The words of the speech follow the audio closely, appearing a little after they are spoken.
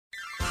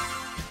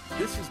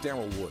This is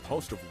Darrell Wood,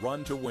 host of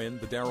Run to Win,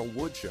 the Darrell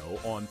Wood Show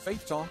on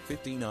Faith Talk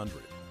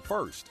 1500.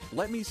 First,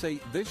 let me say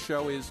this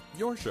show is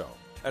your show.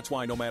 That's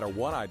why no matter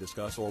what I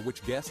discuss or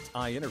which guests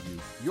I interview,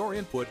 your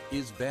input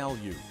is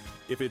valued.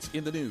 If it's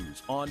in the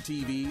news, on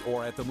TV,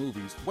 or at the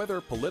movies,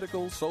 whether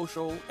political,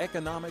 social,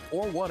 economic,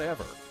 or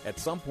whatever, at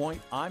some point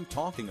I'm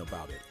talking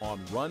about it on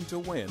Run to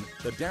Win,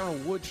 the Darrell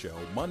Wood Show,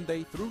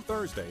 Monday through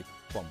Thursday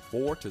from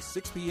 4 to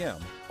 6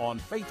 p.m. on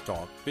Faith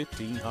Talk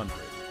 1500.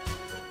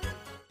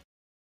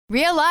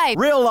 Real life.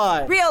 Real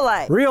life. Real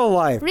life. Real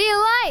life. Real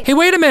life. Hey,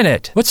 wait a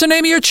minute. What's the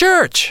name of your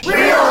church?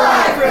 Real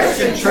Life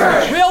Christian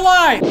Church. Real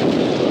life.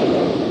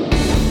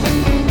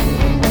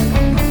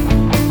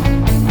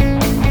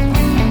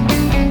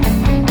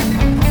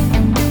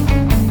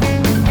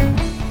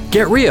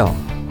 Get real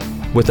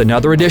with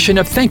another edition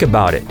of Think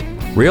About It.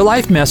 Real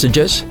life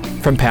messages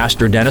from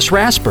Pastor Dennis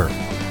Rasper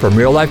from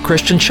Real Life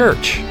Christian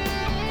Church.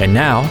 And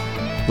now,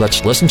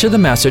 let's listen to the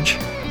message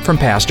from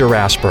Pastor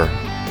Rasper.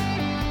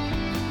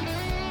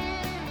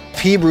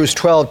 Hebrews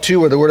 12:2,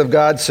 where the Word of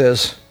God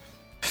says,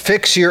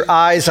 fix your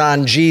eyes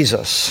on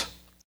Jesus.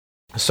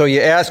 So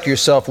you ask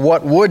yourself,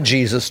 what would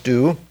Jesus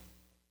do?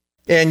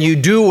 And you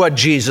do what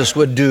Jesus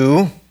would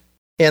do,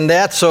 and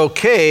that's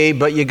okay,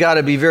 but you got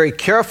to be very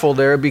careful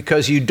there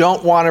because you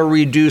don't want to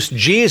reduce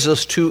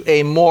Jesus to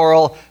a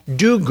moral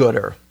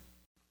do-gooder.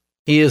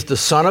 He is the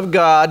Son of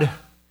God.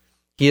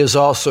 He is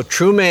also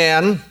true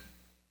man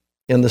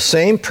in the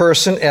same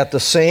person at the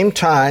same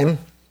time.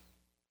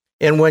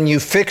 And when you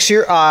fix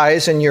your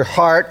eyes and your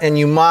heart and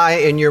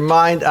your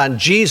mind on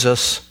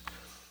Jesus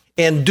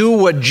and do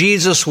what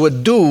Jesus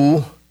would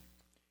do,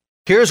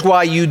 here's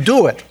why you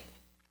do it.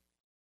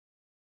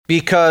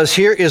 Because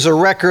here is a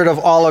record of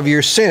all of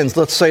your sins.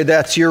 Let's say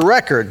that's your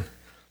record.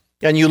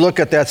 And you look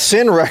at that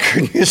sin record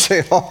and you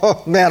say,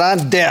 oh man,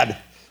 I'm dead.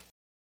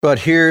 But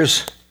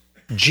here's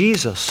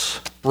Jesus'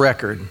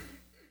 record.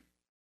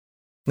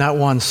 Not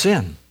one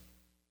sin.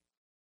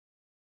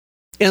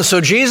 And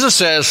so Jesus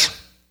says,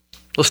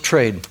 let's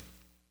trade.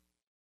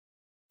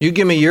 You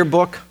give me your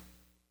book,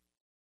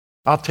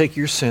 I'll take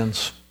your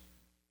sins.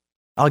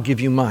 I'll give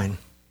you mine.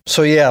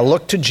 So yeah,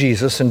 look to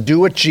Jesus and do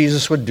what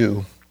Jesus would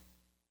do,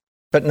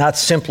 but not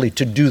simply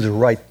to do the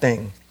right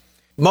thing.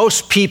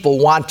 Most people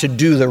want to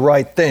do the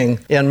right thing,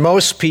 and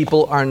most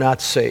people are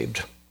not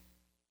saved.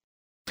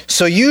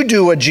 So you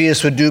do what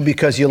Jesus would do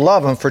because you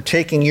love him for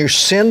taking your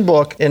sin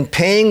book and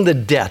paying the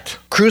debt,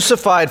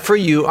 crucified for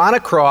you on a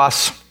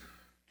cross,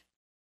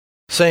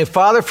 saying,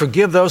 Father,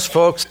 forgive those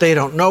folks. They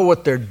don't know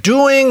what they're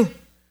doing. And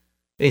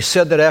he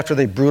said that after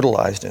they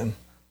brutalized him.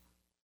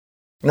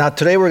 Now,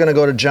 today we're going to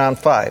go to John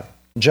 5.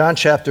 John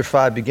chapter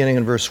 5, beginning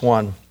in verse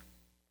 1. It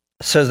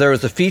says, there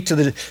was the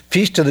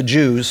feast of the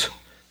Jews,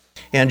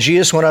 and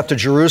Jesus went up to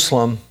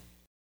Jerusalem.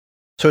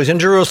 So he's in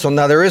Jerusalem.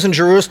 Now, there is in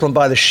Jerusalem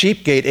by the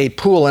sheep gate a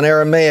pool in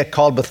Aramaic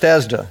called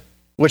Bethesda,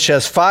 which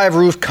has 5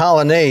 roof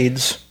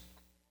colonnades.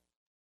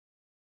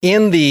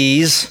 In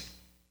these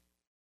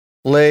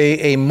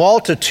lay a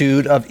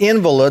multitude of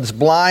invalids,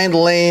 blind,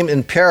 lame,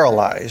 and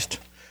paralyzed.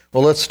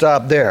 Well, let's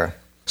stop there.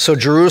 So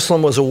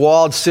Jerusalem was a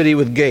walled city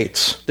with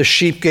gates. The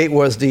sheep gate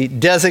was the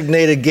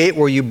designated gate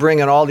where you bring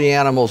in all the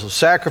animals of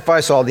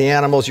sacrifice, all the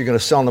animals you're going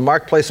to sell in the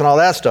marketplace and all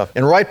that stuff.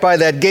 And right by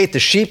that gate, the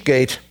sheep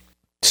gate,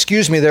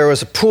 there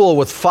was a pool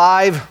with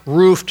 5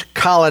 roofed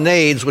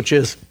colonnades, which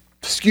is,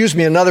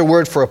 another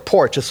word for a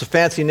porch. It's a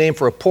fancy name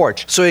for a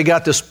porch. So you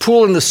got this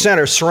pool in the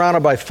center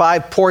surrounded by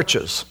 5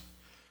 porches.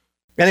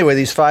 Anyway,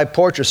 these 5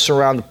 porches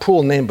surround the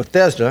pool named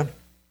Bethesda,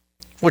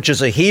 which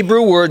is a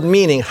Hebrew word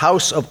meaning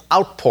house of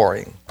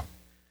outpouring.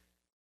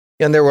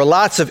 And there were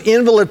lots of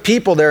invalid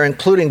people there,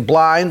 including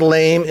blind,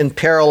 lame, and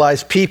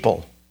paralyzed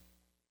people.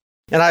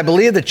 And I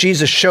believe that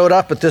Jesus showed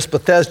up at this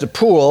Bethesda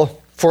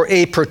pool for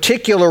a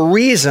particular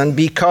reason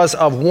because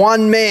of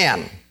one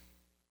man.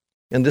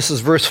 And this is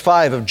verse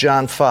 5 of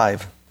John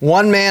 5.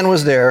 One man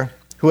was there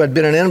who had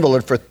been an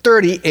invalid for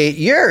 38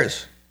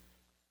 years.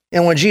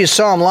 And when Jesus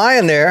saw him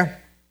lying there,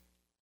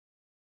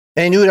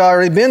 and he knew he'd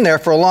already been there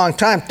for a long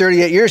time,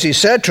 38 years, he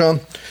said to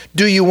him,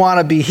 do you want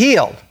to be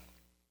healed?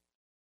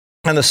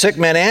 And the sick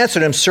man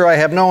answered him, Sir, I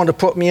have no one to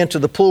put me into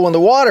the pool when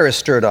the water is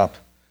stirred up.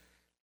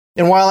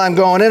 And while I'm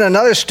going in,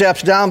 another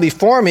steps down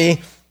before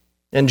me.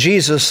 And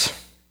Jesus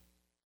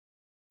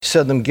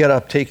said to them, Get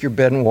up, take your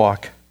bed and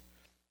walk.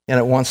 And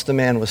at once the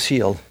man was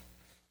healed.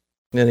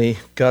 Then he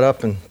got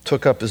up and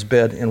took up his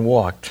bed and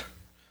walked.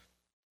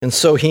 And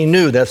so he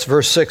knew, that's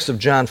verse 6 of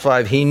John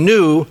 5, he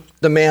knew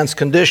the man's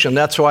condition.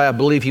 That's why I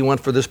believe he went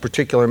for this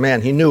particular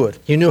man. He knew it.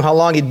 He knew how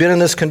long he'd been in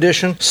this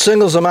condition,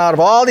 singles him out of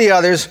all the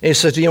others, and he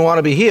says, do you want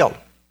to be healed?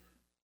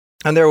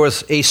 And there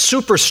was a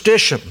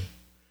superstition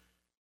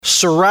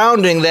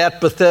surrounding that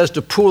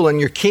Bethesda pool, and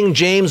your King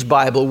James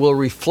Bible will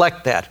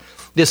reflect that.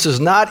 This is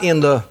not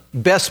in the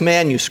best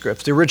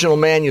manuscripts, the original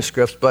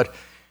manuscripts, but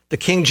the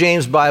King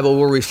James Bible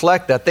will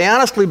reflect that. They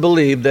honestly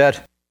believed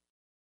that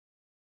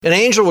an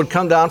angel would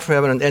come down from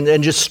heaven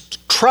and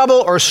just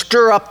trouble or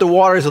stir up the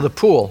waters of the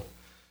pool.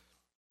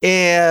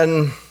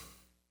 And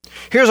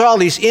here's all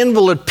these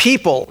invalid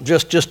people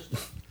just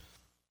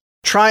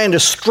trying to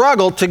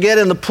struggle to get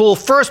in the pool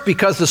first,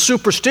 because the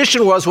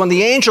superstition was when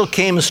the angel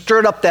came and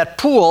stirred up that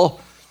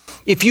pool,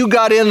 if you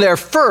got in there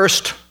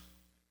first,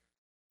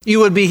 you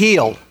would be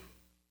healed.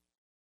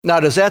 Now,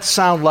 does that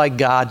sound like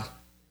God?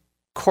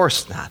 Of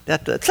course not.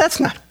 That's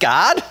not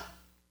God.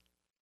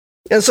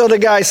 And so the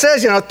guy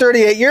says,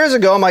 38 years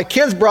ago, my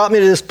kids brought me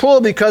to this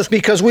pool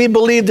because we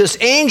believed this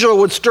angel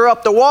would stir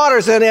up the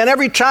waters. And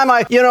every time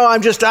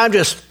I'm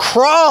just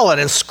crawling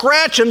and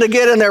scratching to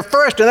get in there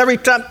first. And every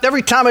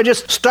time I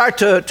just start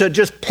to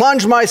just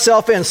plunge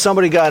myself in,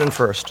 somebody got in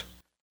first.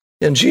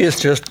 And Jesus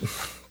just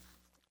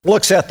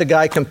looks at the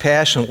guy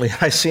compassionately.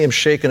 I see him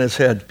shaking his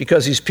head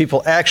because these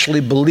people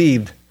actually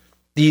believed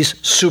these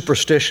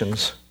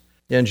superstitions.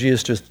 And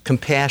Jesus just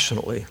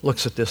compassionately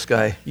looks at this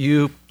guy.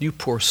 You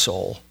poor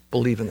soul,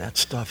 believe in that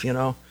stuff,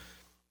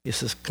 He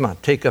says, come on,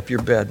 take up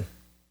your bed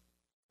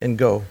and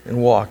go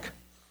and walk.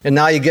 And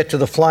now you get to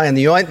the fly in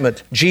the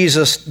ointment.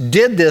 Jesus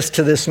did this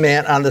to this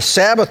man on the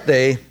Sabbath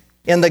day,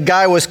 and the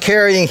guy was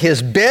carrying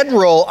his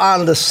bedroll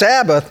on the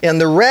Sabbath, and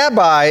the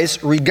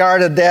rabbis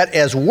regarded that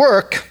as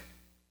work.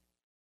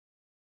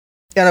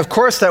 And of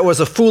course, that was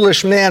a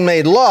foolish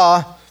man-made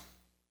law.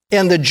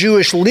 And the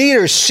Jewish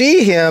leaders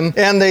see him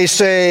and they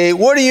say,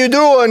 what are you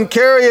doing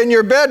carrying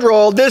your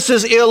bedroll? This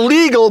is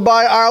illegal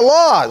by our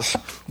laws.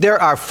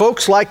 There are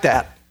folks like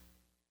that.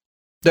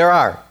 There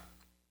are.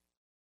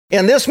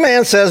 And this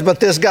man says,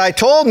 but this guy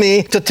told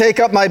me to take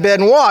up my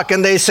bed and walk.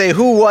 And they say,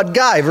 who, what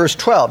guy? Verse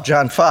 12,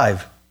 John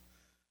 5.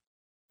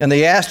 And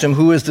they asked him,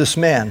 who is this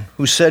man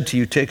who said to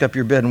you, take up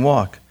your bed and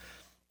walk?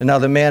 And now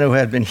the man who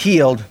had been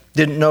healed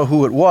didn't know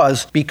who it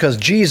was because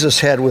Jesus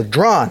had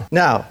withdrawn.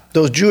 Now,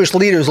 those Jewish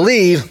leaders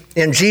leave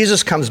and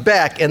Jesus comes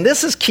back. And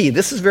this is key.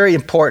 This is very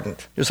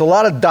important. There's a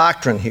lot of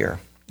doctrine here.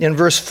 In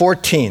verse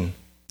 14,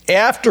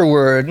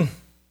 afterward,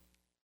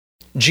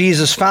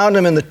 Jesus found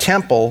him in the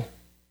temple.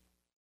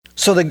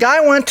 So the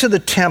guy went to the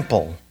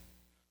temple.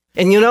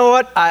 And you know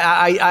what?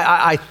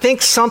 I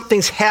think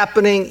something's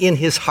happening in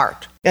his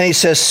heart. And he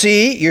says,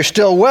 see, you're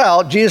still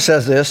well. Jesus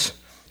says this.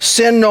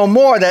 Sin no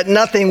more, that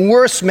nothing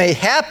worse may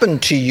happen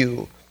to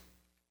you.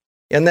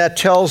 And that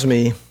tells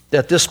me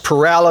that this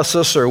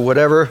paralysis or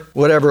whatever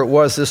it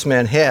was this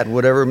man had,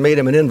 whatever made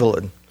him an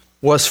invalid,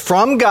 was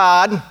from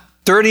God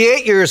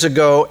 38 years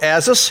ago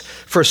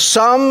for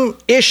some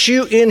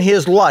issue in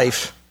his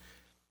life.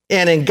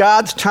 And in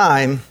God's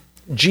time,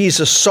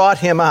 Jesus sought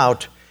him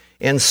out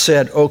and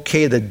said,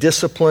 okay, the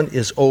discipline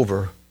is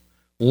over.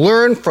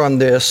 Learn from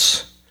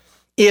this.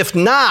 If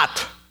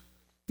not,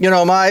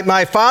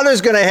 my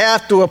father's going to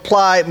have to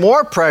apply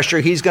more pressure.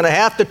 He's going to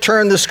have to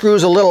turn the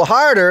screws a little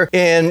harder,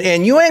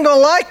 and you ain't going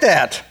to like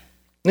that.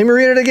 Let me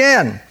read it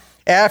again.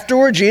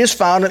 Afterward, Jesus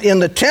found him in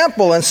the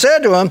temple and said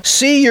to him,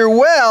 see, you're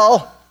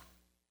well.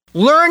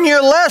 Learn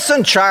your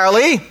lesson,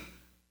 Charlie.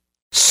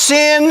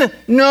 Sin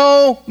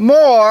no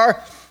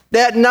more,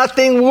 that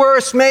nothing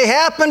worse may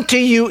happen to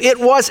you. It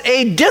was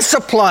a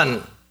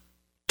discipline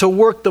to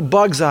work the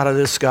bugs out of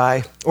this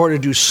guy or to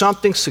do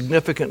something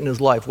significant in his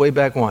life way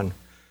back when.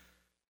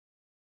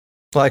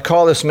 Well, I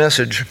call this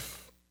message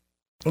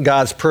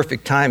God's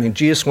perfect timing.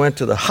 Jesus went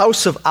to the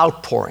house of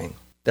outpouring.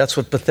 That's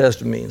what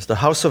Bethesda means, the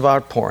house of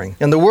outpouring.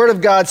 And the Word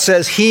of God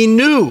says he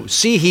knew.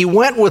 See, he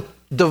went with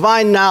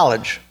divine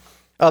knowledge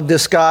of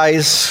this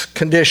guy's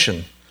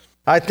condition.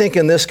 I think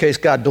in this case,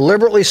 God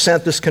deliberately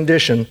sent this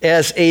condition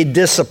as a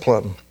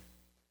discipline.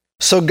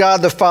 So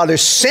God the Father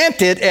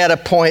sent it at a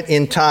point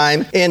in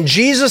time, and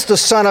Jesus, the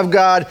Son of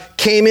God,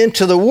 came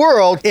into the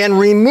world and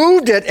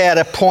removed it at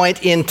a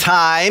point in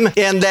time,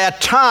 and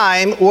that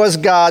time was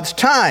God's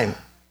time.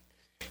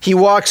 He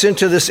walks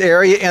into this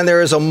area, and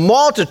there is a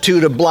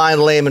multitude of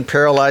blind, lame, and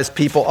paralyzed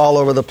people all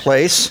over the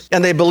place,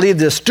 and they believe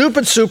this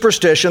stupid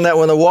superstition that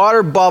when the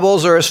water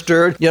bubbles or is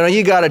stirred,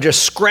 you got to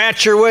just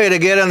scratch your way to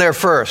get in there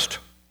first.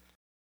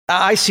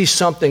 I see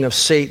something of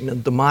Satan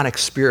and demonic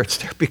spirits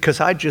there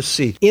because I just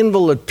see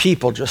invalid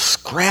people just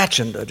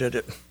scratching,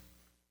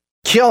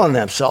 killing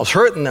themselves,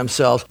 hurting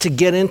themselves to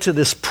get into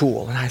this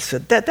pool. And I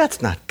said,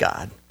 that's not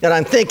God. And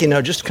I'm thinking,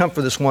 just come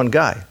for this one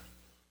guy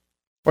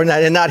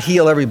and not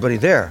heal everybody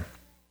there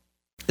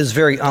is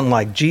very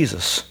unlike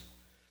Jesus.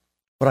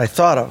 What I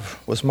thought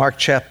of was Mark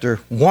chapter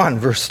 1,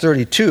 verse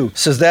 32. It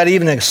says, that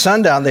evening at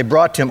sundown, they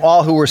brought to him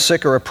all who were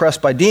sick or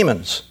oppressed by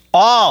demons.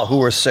 All who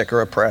were sick or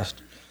oppressed.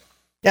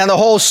 And the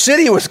whole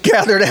city was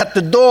gathered at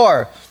the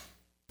door.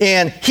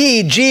 And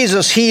he,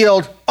 Jesus,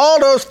 healed all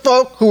those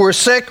folk who were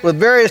sick with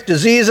various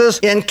diseases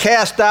and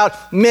cast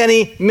out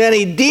many,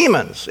 many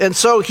demons. And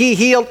so he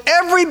healed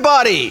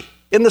everybody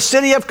in the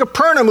city of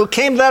Capernaum who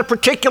came to that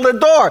particular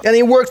door. And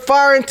he worked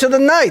far into the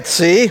night,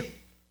 see?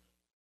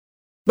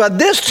 But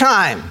this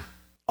time,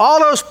 all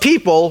those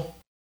people,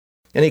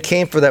 and he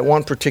came for that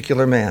one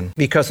particular man.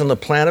 Because in the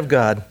plan of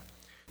God,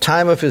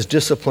 time of his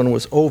discipline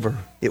was over.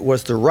 It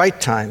was the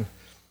right time.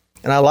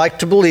 And I like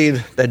to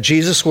believe that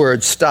Jesus'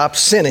 words, stop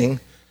sinning,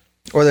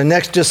 or the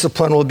next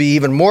discipline will be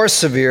even more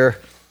severe,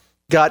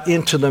 got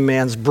into the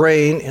man's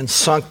brain and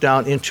sunk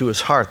down into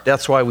his heart.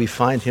 That's why we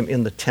find him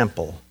in the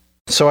temple.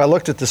 So I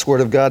looked at this Word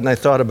of God and I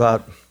thought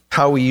about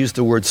how we use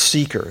the word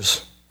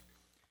seekers,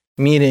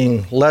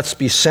 meaning let's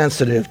be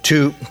sensitive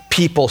to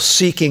people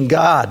seeking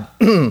God.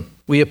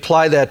 We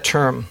apply that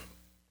term,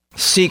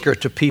 seeker,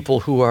 to people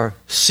who are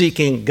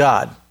seeking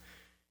God.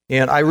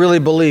 And I really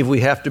believe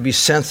we have to be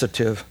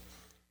sensitive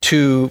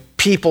to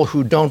people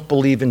who don't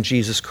believe in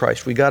Jesus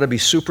Christ. We got to be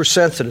super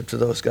sensitive to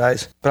those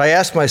guys. But I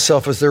ask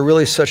myself, is there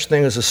really such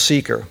thing as a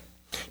seeker?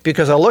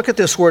 Because I look at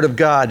this Word of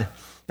God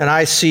and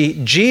I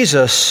see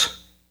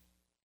Jesus,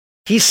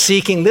 he's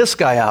seeking this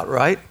guy out,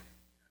 right?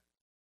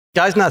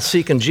 Guy's not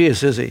seeking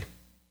Jesus, is he?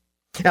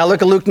 Now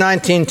look at Luke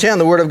 19:10.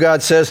 The Word of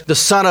God says, the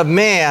Son of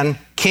Man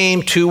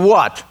came to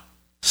what?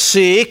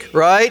 Seek,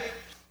 right?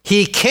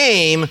 He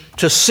came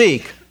to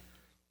seek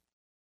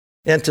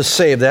and to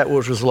save that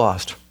which was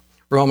lost.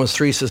 Romans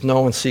 3 says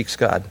no one seeks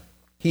God.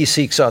 He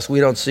seeks us. We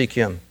don't seek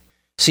him.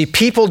 See,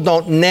 people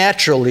don't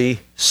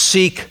naturally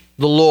seek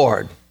the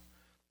Lord.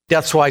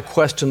 That's why I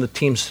question the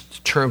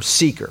term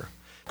seeker.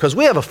 Because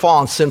we have a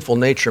fallen, sinful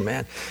nature,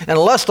 man. And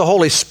unless the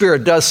Holy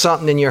Spirit does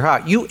something in your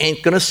heart, you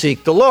ain't going to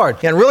seek the Lord.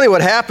 And really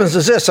what happens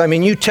is this.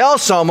 You tell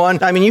someone,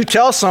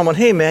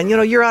 hey, man,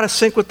 you're out of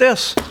sync with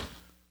this.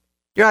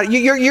 You're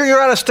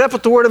out of step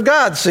with the Word of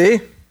God,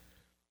 see?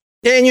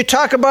 And you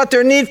talk about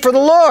their need for the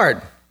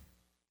Lord.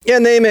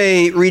 And they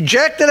may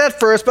reject it at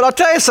first, but I'll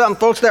tell you something,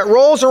 folks, that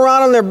rolls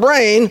around in their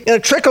brain and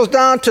it trickles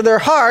down to their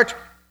heart,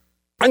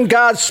 and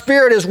God's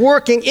Spirit is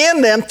working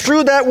in them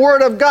through that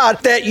Word of God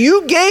that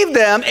you gave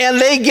them, and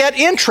they get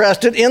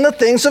interested in the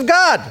things of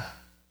God.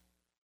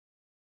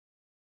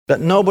 But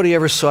nobody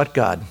ever sought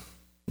God.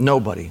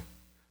 Nobody.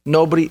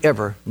 Nobody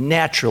ever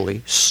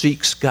naturally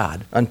seeks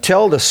God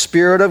until the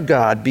Spirit of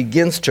God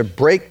begins to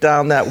break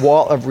down that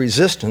wall of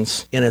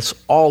resistance, and it's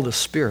all the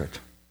Spirit.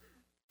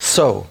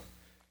 So,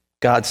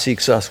 God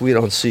seeks us, we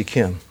don't seek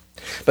him.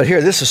 But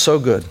here, this is so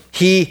good.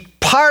 He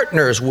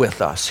partners with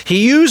us.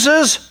 He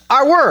uses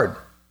our word,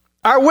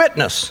 our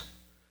witness,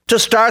 to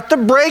start the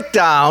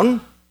breakdown,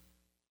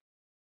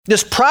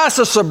 this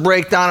process of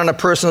breakdown in a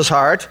person's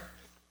heart,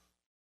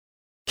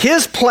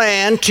 his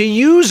plan to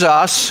use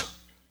us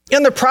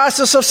in the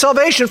process of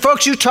salvation.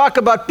 Folks, you talk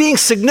about being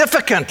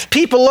significant.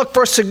 People look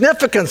for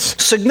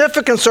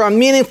significance or a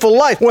meaningful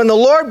life. When the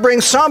Lord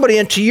brings somebody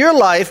into your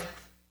life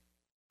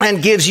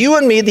and gives you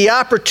and me the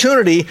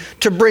opportunity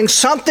to bring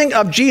something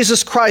of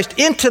Jesus Christ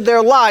into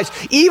their lives,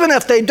 even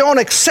if they don't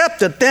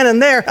accept it then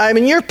and there,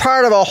 you're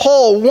part of a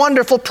whole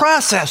wonderful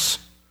process.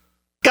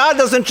 God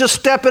doesn't just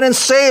step in and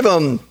save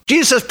them.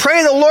 Jesus says,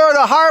 pray the Lord of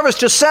the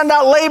harvest to send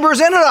out laborers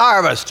into the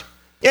harvest.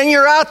 And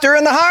you're out there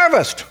in the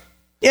harvest.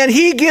 And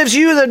he gives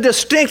you the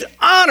distinct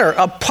honor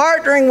of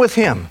partnering with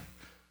him.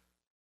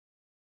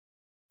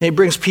 And he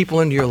brings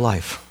people into your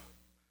life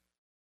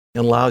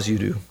and allows you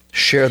to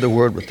share the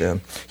word with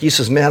them. He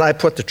says, man, I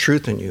put the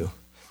truth in you.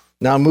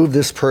 Now move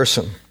this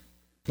person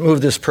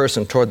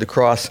toward the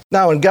cross.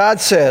 Now when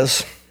God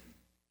says,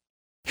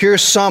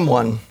 here's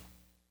someone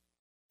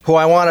who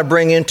I want to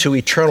bring into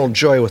eternal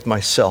joy with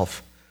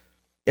myself,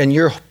 and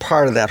you're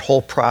part of that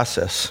whole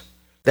process,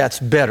 that's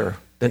better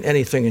than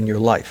anything in your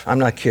life. I'm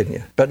not kidding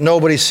you. But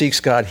nobody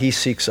seeks God, he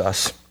seeks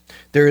us.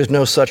 There is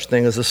no such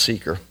thing as a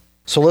seeker.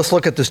 So let's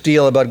look at this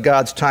deal about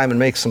God's time and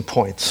make some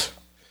points.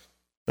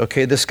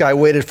 Okay, this guy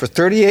waited for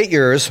 38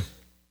 years,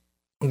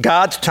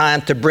 God's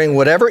time to bring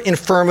whatever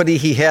infirmity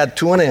he had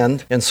to an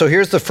end. And so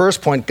here's the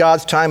first point.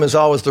 God's time is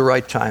always the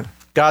right time.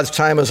 God's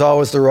time is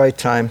always the right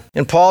time.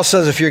 And Paul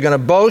says, if you're going to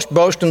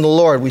boast in the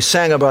Lord. We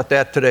sang about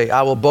that today.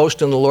 I will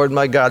boast in the Lord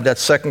my God.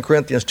 That's 2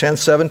 Corinthians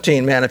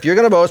 10:17. Man, if you're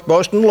going to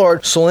boast in the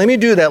Lord. So let me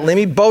do that. Let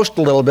me boast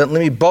a little bit.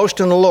 Let me boast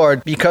in the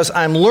Lord, because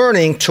I'm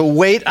learning to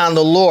wait on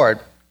the Lord.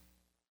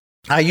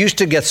 I used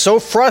to get so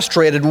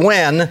frustrated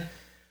when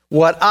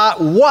what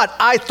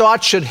I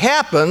thought should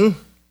happen,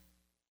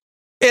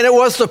 and it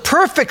was the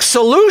perfect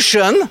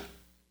solution.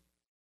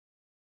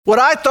 What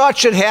I thought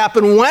should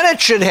happen when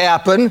it should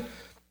happen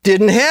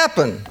didn't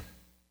happen.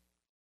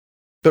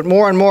 But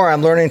more and more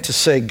I'm learning to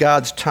say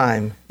God's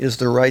time is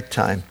the right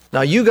time.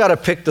 Now you got to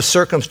pick the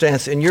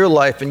circumstance in your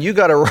life, and you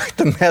got to write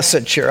the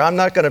message here. I'm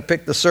not going to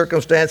pick the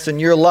circumstance in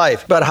your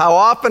life. But how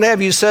often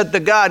have you said to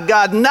God,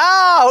 God,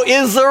 now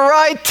is the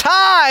right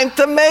time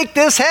to make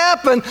this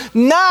happen.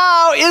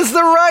 Now is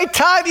the right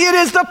time. It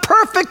is the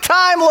perfect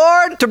time,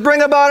 Lord, to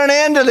bring about an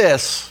end to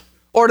this,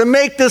 or to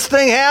make this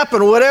thing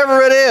happen,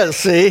 whatever it is,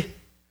 see?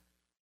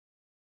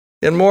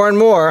 And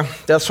more,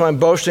 that's why I'm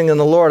boasting in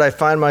the Lord. I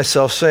find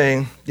myself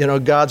saying,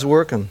 God's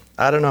working.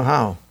 I don't know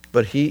how,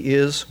 but he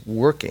is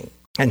working.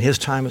 And his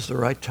time is the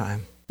right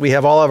time. We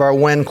have all of our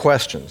when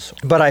questions.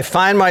 But I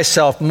find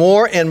myself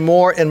more and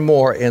more,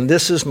 and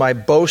this is my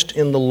boast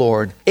in the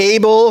Lord,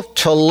 able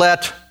to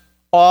let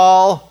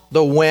all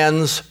the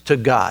whens to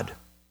God.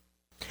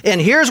 And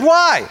here's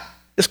why.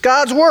 It's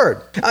God's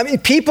word.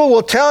 People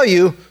will tell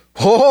you,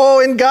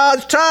 in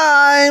God's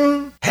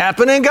time,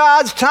 happen in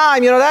God's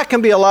time. That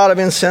can be a lot of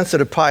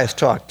insensitive, pious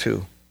talk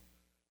too.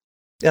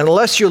 And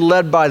unless you're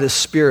led by the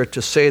Spirit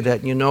to say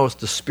that, it's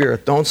the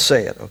Spirit, don't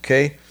say it,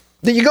 okay?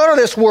 You go to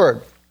this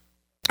word,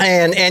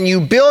 and you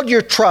build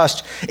your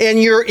trust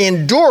and your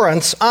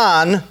endurance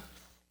on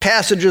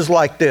passages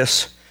like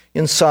this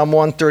in Psalm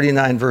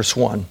 139, verse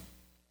 1.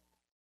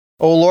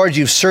 O Lord,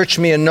 you've searched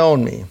me and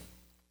known me.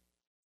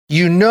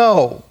 You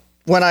know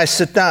when I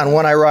sit down,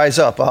 when I rise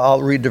up.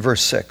 I'll read to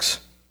verse 6.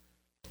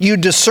 You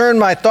discern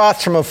my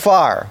thoughts from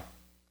afar.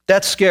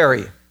 That's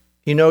scary.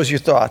 He knows your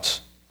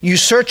thoughts. You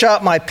search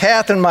out my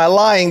path and my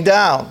lying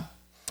down.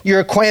 You're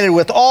acquainted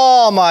with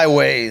all my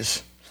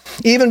ways.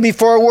 Even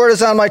before a word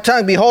is on my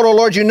tongue, behold, O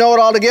Lord, you know it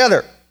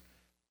altogether.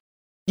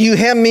 You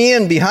hem me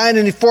in behind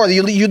and before.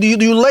 You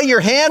lay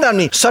your hand on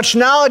me. Such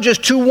knowledge is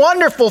too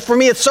wonderful for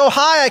me. It's so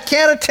high I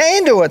can't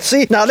attain to it.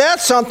 See, now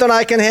that's something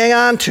I can hang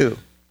on to.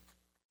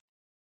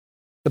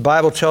 The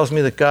Bible tells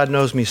me that God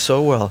knows me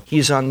so well.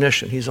 He's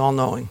omniscient. He's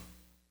all-knowing.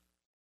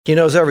 He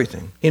knows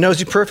everything. He knows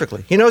you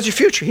perfectly. He knows your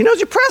future. He knows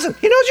your present.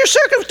 He knows your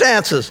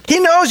circumstances. He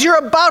knows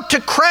you're about to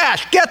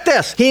crash. Get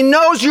this. He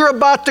knows you're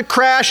about to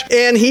crash,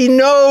 and he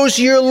knows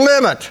your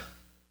limit.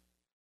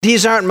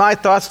 These aren't my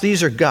thoughts.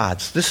 These are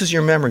God's. This is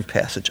your memory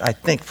passage, I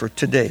think, for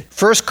today.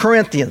 1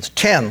 Corinthians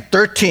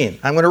 10:13.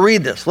 I'm going to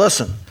read this.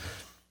 Listen.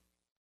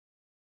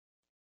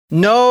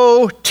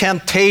 No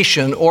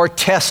temptation or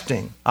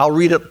testing. I'll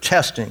read it,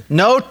 testing.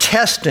 No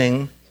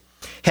testing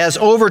has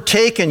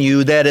overtaken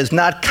you that is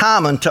not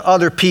common to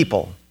other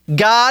people.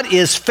 God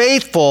is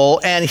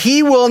faithful, and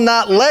he will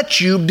not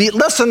let you be,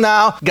 listen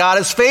now, God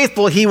is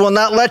faithful, he will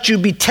not let you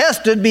be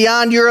tested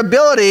beyond your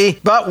ability,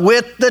 but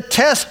with the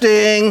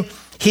testing,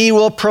 he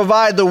will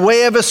provide the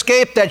way of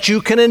escape that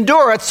you can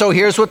endure it. So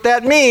here's what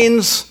that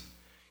means.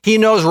 He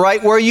knows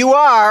right where you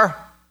are.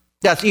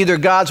 That's either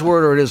God's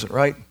word or it isn't,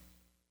 right?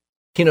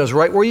 He knows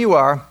right where you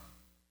are.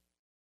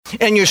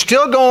 And you're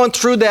still going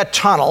through that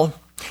tunnel.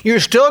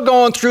 You're still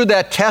going through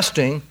that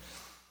testing,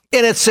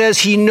 and it says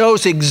he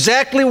knows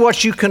exactly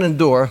what you can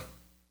endure.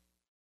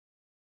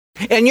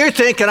 And you're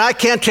thinking, I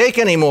can't take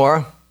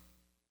anymore.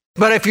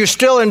 But if you're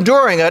still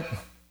enduring it,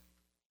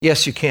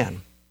 yes, you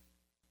can.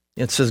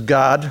 It says,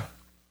 God,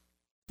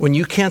 when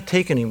you can't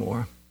take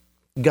anymore,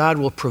 God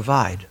will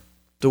provide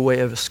the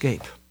way of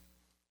escape.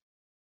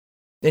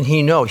 And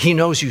he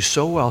knows you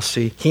so well,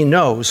 see. He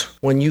knows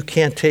when you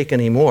can't take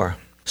anymore.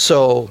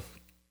 So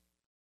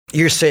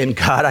you're saying,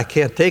 God, I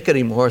can't take it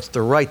anymore. It's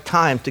the right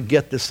time to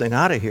get this thing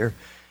out of here.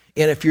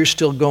 And if you're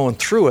still going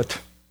through it,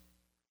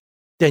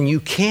 then you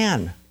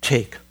can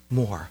take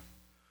more.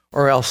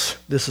 Or else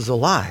this is a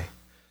lie.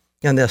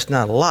 And that's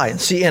not a lie.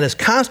 And see, and his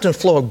constant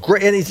flow of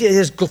grace, and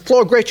his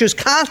flow of grace is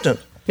constant.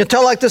 You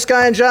tell like this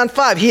guy in John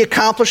 5, he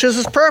accomplishes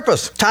his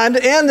purpose. Time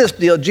to end this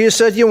deal. Jesus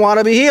said, you want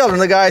to be healed. And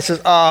the guy says,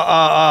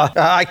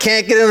 I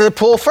can't get into the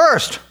pool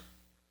first.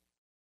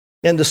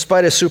 And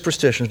despite his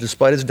superstitions,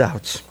 despite his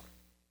doubts,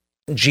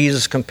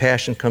 Jesus'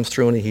 compassion comes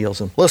through and he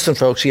heals him. Listen,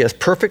 folks, he has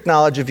perfect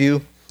knowledge of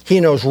you. He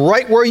knows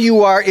right where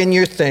you are in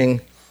your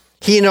thing.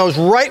 He knows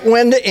right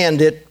when to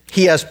end it.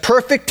 He has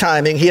perfect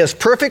timing. He has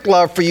perfect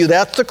love for you.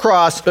 That's the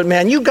cross. But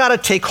man, you got to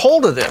take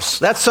hold of this.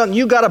 That's something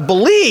you got to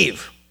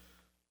believe.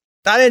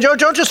 I mean,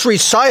 don't just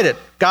recite it.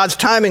 God's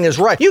timing is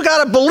right. You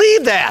got to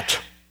believe that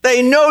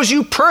he knows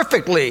you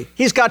perfectly.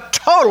 He's got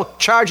total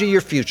charge of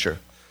your future.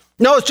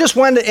 Knows just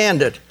when to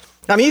end it.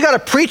 I mean, you got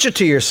to preach it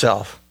to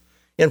yourself.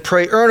 And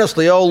pray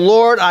earnestly, oh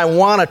Lord, I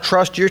want to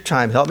trust your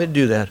time. Help me to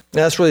do that. And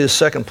that's really the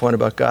second point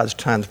about God's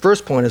time. The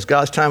first point is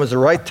God's time is the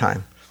right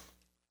time.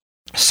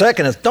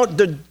 Second is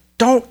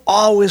don't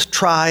always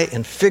try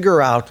and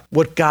figure out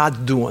what God's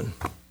doing.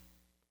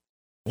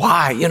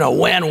 Why,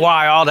 when,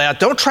 why, all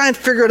that. Don't try and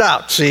figure it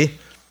out, see?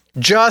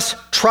 Just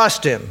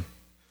trust him.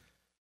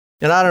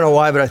 And I don't know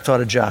why, but I thought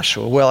of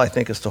Joshua. Well, I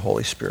think it's the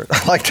Holy Spirit.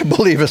 I like to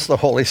believe it's the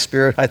Holy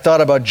Spirit. I thought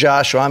about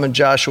Joshua. I'm in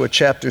Joshua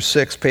chapter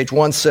 6, page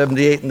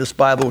 178 in this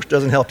Bible, which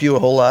doesn't help you a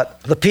whole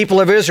lot. The people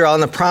of Israel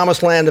in the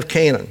promised land of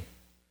Canaan.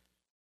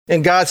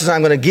 And God says,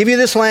 I'm going to give you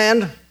this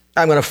land.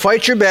 I'm going to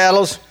fight your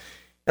battles.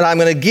 And I'm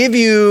going to give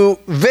you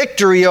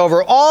victory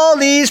over all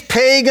these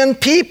pagan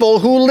people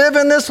who live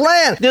in this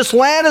land. This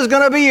land is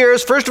going to be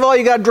yours. First of all,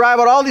 you got to drive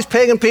out all these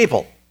pagan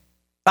people.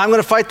 I'm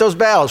going to fight those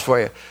battles for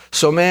you.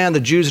 So, man,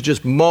 the Jews are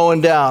just mowing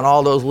down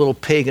all those little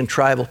pagan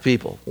tribal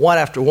people, one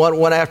after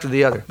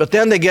the other. But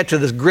then they get to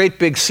this great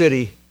big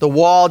city, the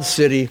walled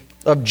city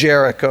of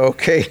Jericho,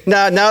 okay?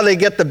 Now they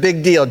get the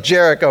big deal,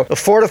 Jericho, a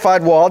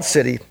fortified walled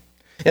city.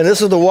 And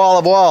this is the wall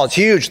of walls,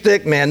 huge,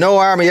 thick, man. No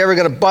army ever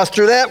going to bust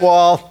through that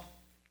wall.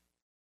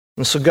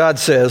 And so God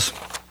says,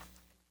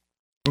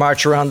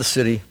 march around the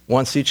city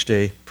once each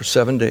day for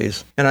 7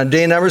 days. And on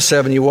day number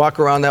 7, you walk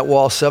around that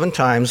wall 7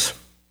 times.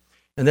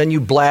 And then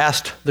you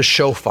blast the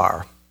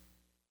shofar,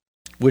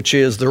 which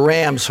is the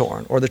ram's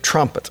horn or the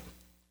trumpet.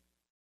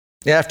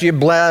 After you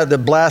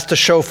blast the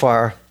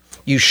shofar,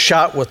 you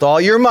shout with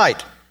all your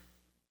might.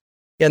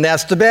 And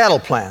that's the battle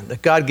plan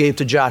that God gave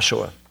to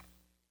Joshua.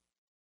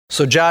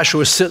 So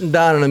Joshua is sitting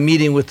down in a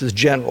meeting with his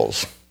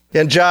generals.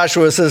 And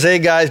Joshua says, hey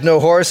guys, no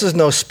horses,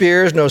 no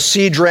spears, no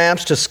siege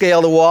ramps to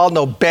scale the wall,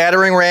 no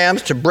battering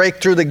rams to break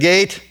through the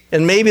gate.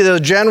 And maybe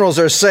the generals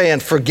are saying,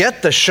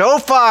 forget the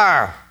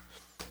shofar.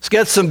 Let's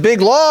get some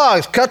big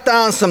logs, cut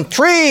down some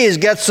trees,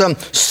 get some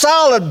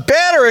solid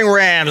battering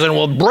rams, and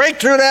we'll break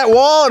through that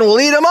wall and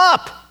we'll eat them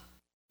up.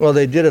 Well,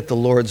 they did it the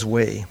Lord's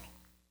way.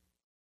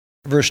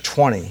 Verse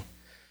 20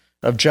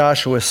 of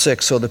Joshua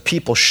 6, so the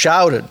people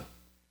shouted,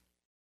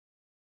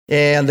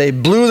 and they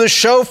blew the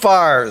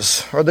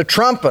shofars, or the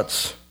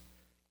trumpets.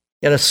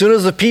 And as soon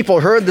as the people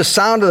heard the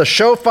sound of the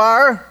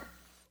shofar,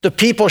 the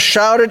people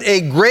shouted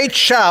a great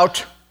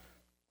shout,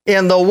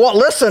 and the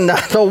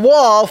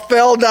wall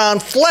fell down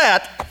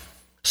flat,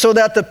 so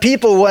that the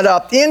people went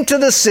up into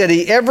the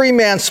city, every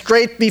man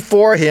straight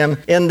before him,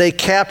 and they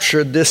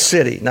captured this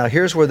city. Now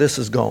here's where this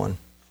is going.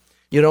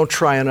 You don't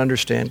try and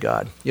understand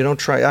God. You don't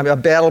try. A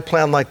battle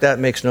plan like that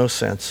makes no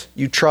sense.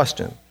 You trust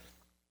him.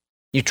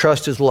 You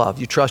trust his love.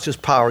 You trust his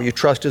power. You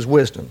trust his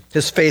wisdom,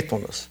 his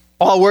faithfulness.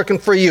 All working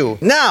for you.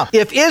 Now,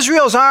 if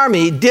Israel's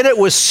army did it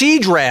with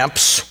siege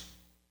ramps,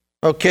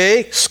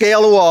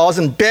 scale the walls,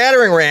 and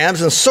battering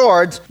rams and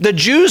swords, the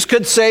Jews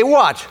could say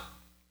what?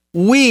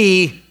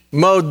 We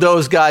mowed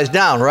those guys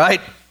down, right?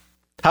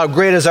 How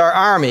great is our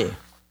army?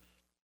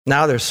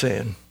 Now they're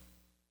saying,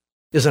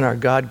 isn't our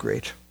God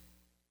great?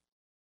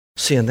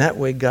 See, in that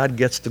way, God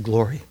gets the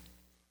glory.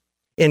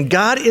 And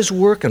God is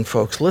working,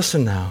 folks.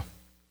 Listen now.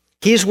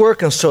 He's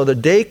working so the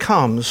day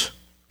comes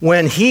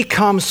when he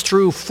comes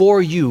through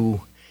for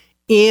you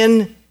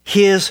in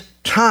his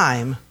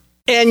time.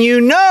 And you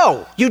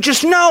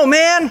just know,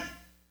 man.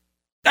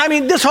 I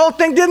mean, this whole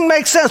thing didn't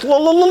make sense.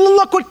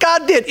 Look what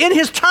God did in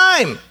his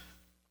time.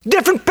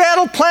 Different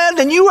battle plan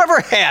than you ever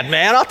had,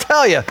 man, I'll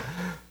tell you.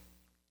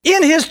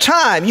 In his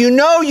time, you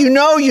know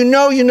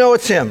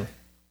it's him.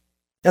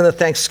 And the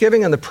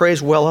thanksgiving and the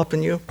praise well up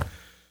in you.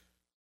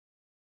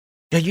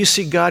 Yeah, you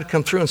see God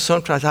come through, and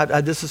sometimes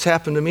this has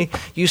happened to me.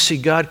 You see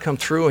God come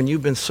through, and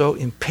you've been so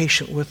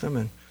impatient with him,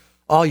 and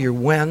all your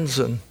whens,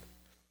 and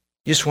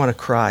you just want to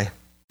cry.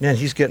 Man,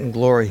 he's getting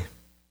glory.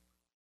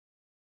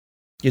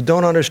 You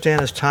don't understand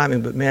his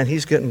timing, but man,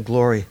 he's getting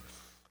glory.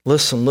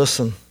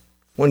 Listen.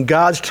 When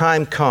God's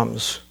time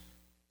comes,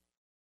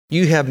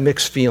 you have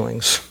mixed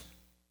feelings.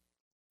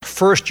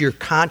 First, your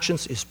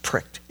conscience is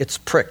pricked. It's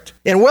pricked.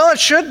 And well, it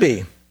should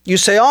be. You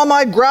say, all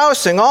my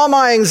grousing, all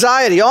my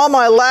anxiety, all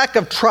my lack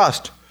of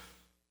trust.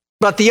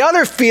 But the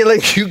other feeling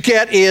you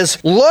get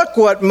is, look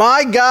what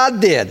my God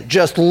did.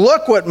 Just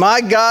look what my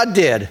God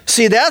did.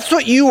 See, that's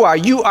what you are.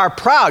 You are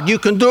proud. You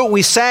can do what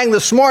we sang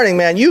this morning,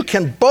 man. You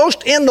can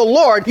boast in the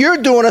Lord. You're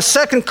doing a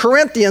 2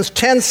 Corinthians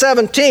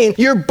 10:17.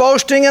 You're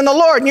boasting in the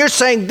Lord, and you're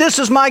saying, this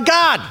is my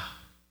God.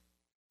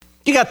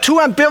 You got two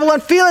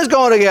ambivalent feelings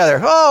going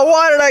together. Oh,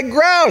 why did I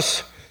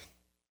grouse?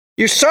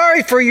 You're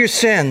sorry for your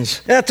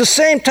sins. And at the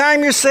same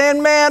time, you're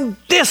saying, man,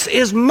 this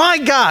is my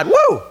God.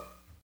 Woo!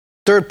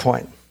 Third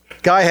point.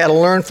 Guy had to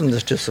learn from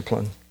this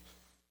discipline.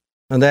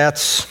 And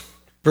that's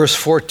verse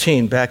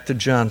 14, back to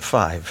John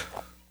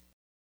 5.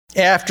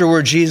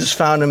 Afterward, Jesus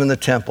found him in the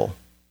temple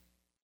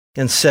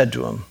and said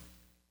to him,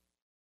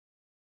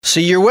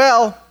 see, you're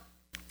well.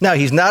 Now,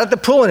 he's not at the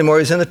pool anymore.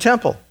 He's in the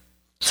temple.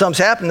 Something's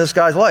happened in this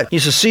guy's life. He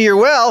says, see, you're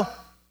well.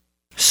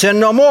 Sin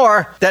no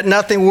more, that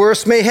nothing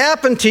worse may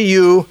happen to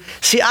you.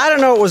 See, I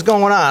don't know what was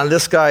going on in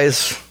this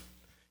guy's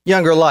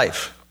younger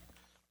life.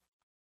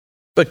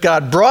 But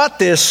God brought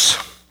this,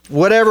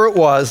 whatever it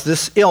was,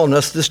 this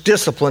illness, this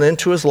discipline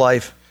into his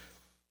life,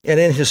 and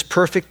in his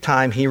perfect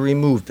time, he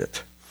removed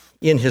it.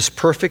 In his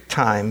perfect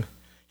time,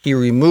 he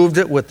removed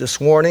it with this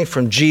warning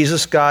from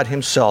Jesus, God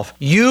himself.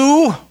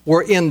 You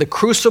were in the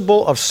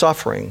crucible of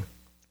suffering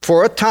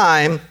for a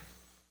time,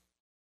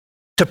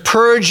 to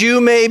purge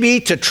you maybe,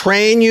 to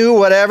train you,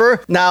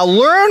 whatever. Now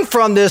learn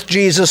from this,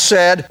 Jesus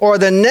said, or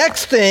the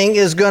next thing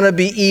is going to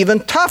be even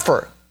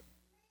tougher.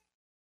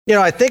 You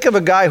know, I think of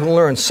a guy who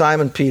learned,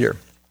 Simon Peter.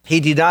 He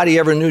denied he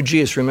ever knew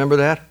Jesus. Remember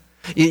that?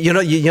 You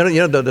know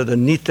the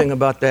neat thing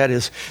about that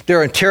is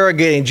they're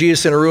interrogating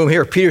Jesus in a room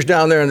here. Peter's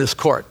down there in this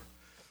court.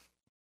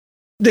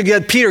 They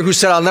get Peter who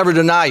said, I'll never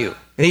deny you.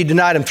 And he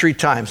denied him 3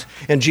 times.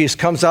 And Jesus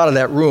comes out of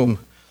that room,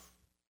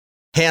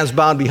 hands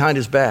bound behind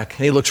his back,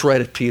 and he looks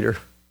right at Peter.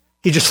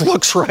 He just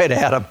looks right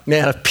at him.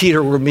 Man, if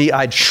Peter were me,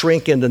 I'd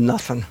shrink into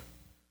nothing.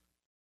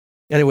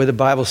 Anyway, the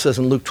Bible says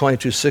in Luke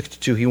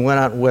 22:62, he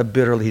went out and wept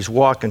bitterly. He's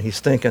walking, he's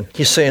thinking.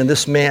 He's saying,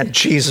 this man,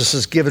 Jesus,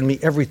 has given me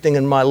everything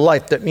in my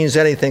life that means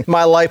anything.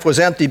 My life was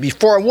empty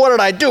before him. What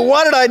did I do?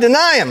 Why did I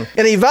deny him?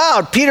 And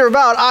Peter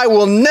vowed, I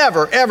will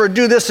never, ever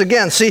do this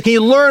again. See, he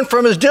learned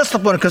from his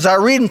discipline, because I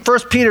read in 1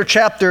 Peter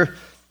chapter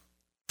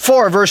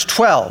 4, verse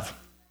 12.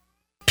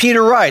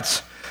 Peter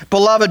writes,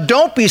 beloved,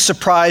 don't be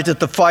surprised at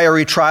the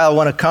fiery trial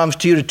when it comes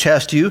to you to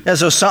test you,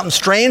 as though something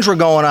strange were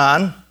going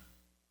on,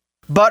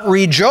 but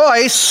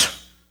rejoice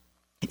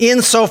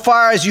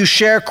insofar as you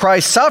share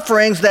Christ's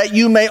sufferings, that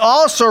you may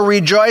also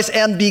rejoice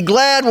and be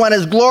glad when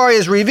his glory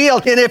is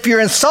revealed. And if you're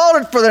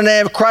insulted for the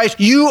name of Christ,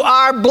 you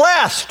are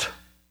blessed.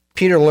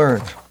 Peter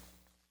learned.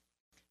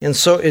 And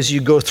so as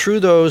you go through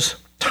those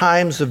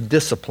times of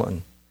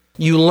discipline,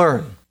 you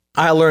learn.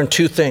 I learned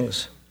 2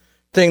 things.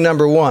 Thing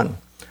number 1,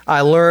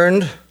 I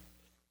learned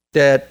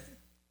that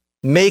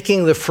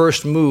making the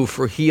first move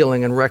for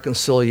healing and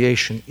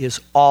reconciliation is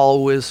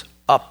always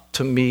up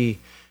to me,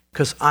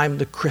 because I'm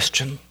the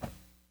Christian.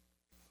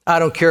 I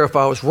don't care if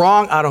I was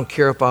wrong. I don't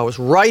care if I was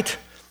right.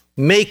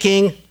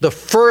 making the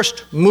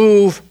first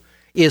move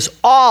is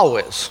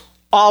always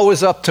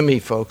up to me,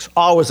 folks.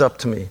 Always up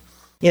to me.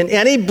 In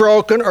any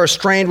broken or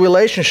strained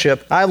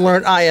relationship, I've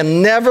learned I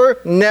am never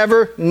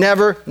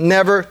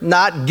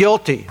not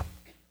guilty.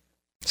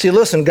 See,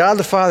 listen, God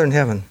the Father in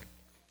heaven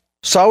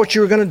saw what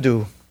you were going to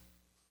do.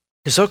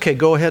 He said, okay,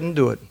 go ahead and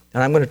do it.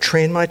 And I'm going to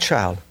train my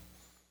child.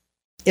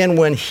 And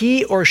when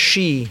he or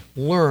she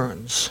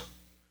learns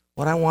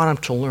what I want him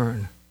to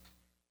learn,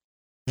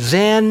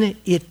 then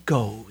it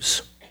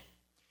goes.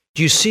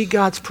 Do you see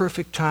God's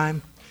perfect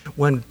time?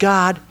 When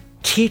God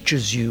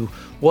teaches you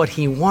what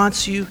he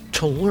wants you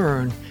to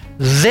learn,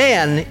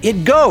 then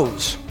it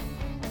goes.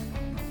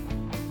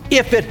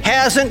 If it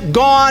hasn't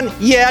gone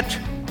yet,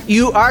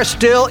 you are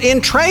still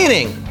in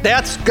training.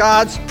 That's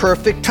God's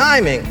perfect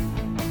timing.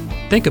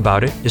 Think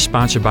About It is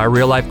sponsored by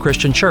Real Life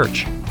Christian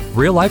Church.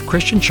 Real Life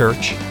Christian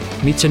Church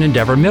meets in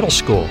Endeavor Middle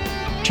School,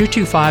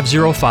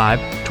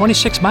 22505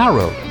 26 Mile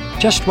Road,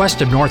 just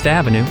west of North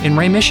Avenue in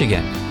Ray,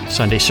 Michigan.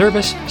 Sunday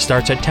service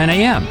starts at 10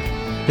 a.m.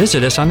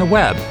 Visit us on the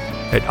web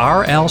at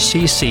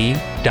rlcc.us.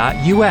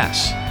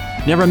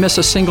 Never miss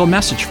a single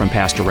message from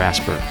Pastor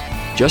Rasper.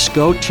 Just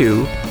go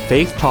to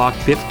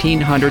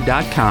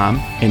faithtalk1500.com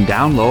and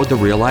download the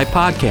Real Life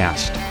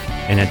Podcast.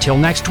 And until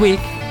next week,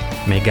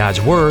 may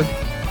God's Word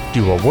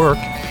do a work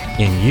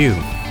in you.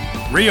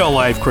 Real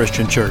Life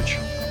Christian Church.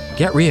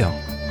 Get real.